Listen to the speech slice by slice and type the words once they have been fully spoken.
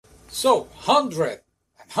So, 100.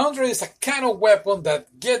 And 100 is a kind of weapon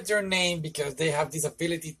that get their name because they have this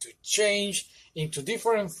ability to change into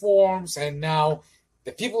different forms, and now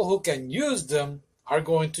the people who can use them are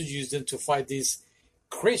going to use them to fight these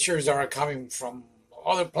creatures that are coming from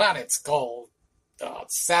other planets called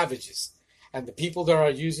savages. And the people that are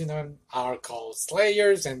using them are called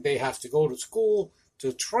slayers, and they have to go to school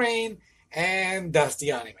to train, and that's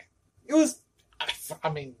the anime. It was, I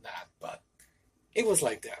mean, not, but it was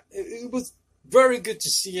like that. It was very good to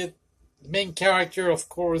see it. The main character, of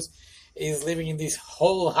course, is living in this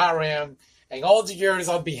whole harem, and all the girls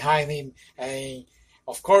are behind him. And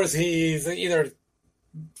of course, he is either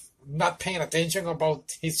not paying attention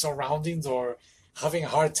about his surroundings or having a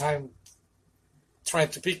hard time trying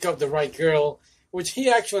to pick up the right girl, which he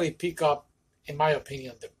actually picked up, in my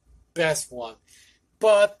opinion, the best one.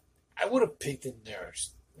 But I would have picked the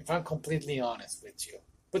nurse, if I'm completely honest with you.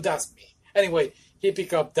 But that's me. Anyway, he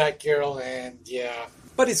picked up that girl, and yeah,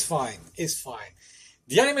 but it's fine. It's fine.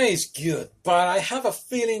 The anime is good, but I have a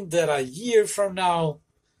feeling that a year from now,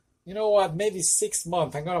 you know what, maybe 6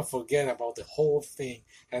 months, I'm gonna forget about the whole thing,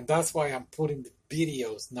 and that's why I'm putting the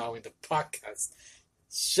videos now in the podcast,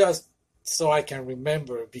 just so I can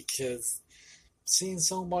remember, because seeing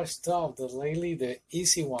so much stuff that lately, the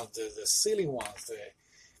easy ones, the silly ones,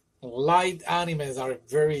 the light animes are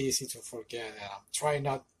very easy to forget, and I'm trying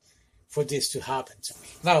not for this to happen to me.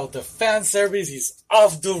 Now, the fan service is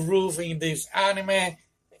off the roof in this anime.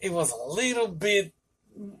 It was a little bit.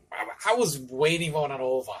 I was waiting on an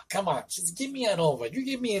OVA. Come on, just give me an OVA. You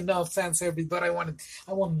give me enough fan service, but I want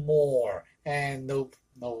more. And nope,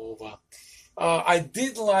 no OVA. I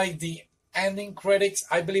did like the ending credits.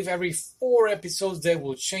 I believe every 4 episodes they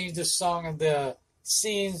will change the song and the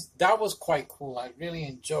scenes. That was quite cool. I really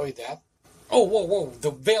enjoyed that. Oh, whoa,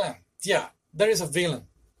 the villain. Yeah, there is a villain.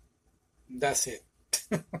 That's it.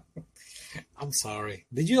 I'm sorry.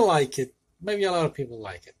 Did you like it? Maybe a lot of people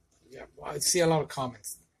like it. Yeah, I see a lot of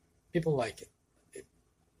comments. People like it.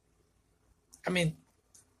 I mean,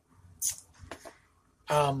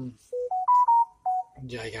 um,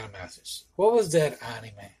 yeah, I got a message. What was that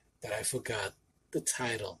anime that I forgot the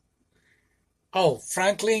title? Oh,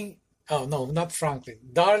 Franklin. Oh no, not Franklin.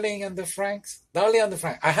 Darling and the Franks. Darling and the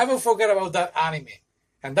Franks. I haven't forgot about that anime,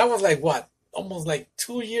 and that was like what, almost like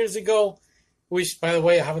 2 years ago. Which, by the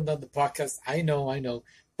way, I haven't done the podcast. I know,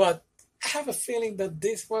 but I have a feeling that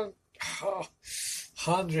this one,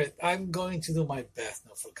 100. I'm going to do my best.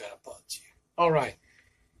 Not forget about you. All right.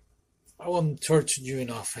 I won't torture you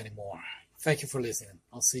enough anymore. Thank you for listening.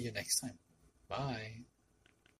 I'll see you next time. Bye.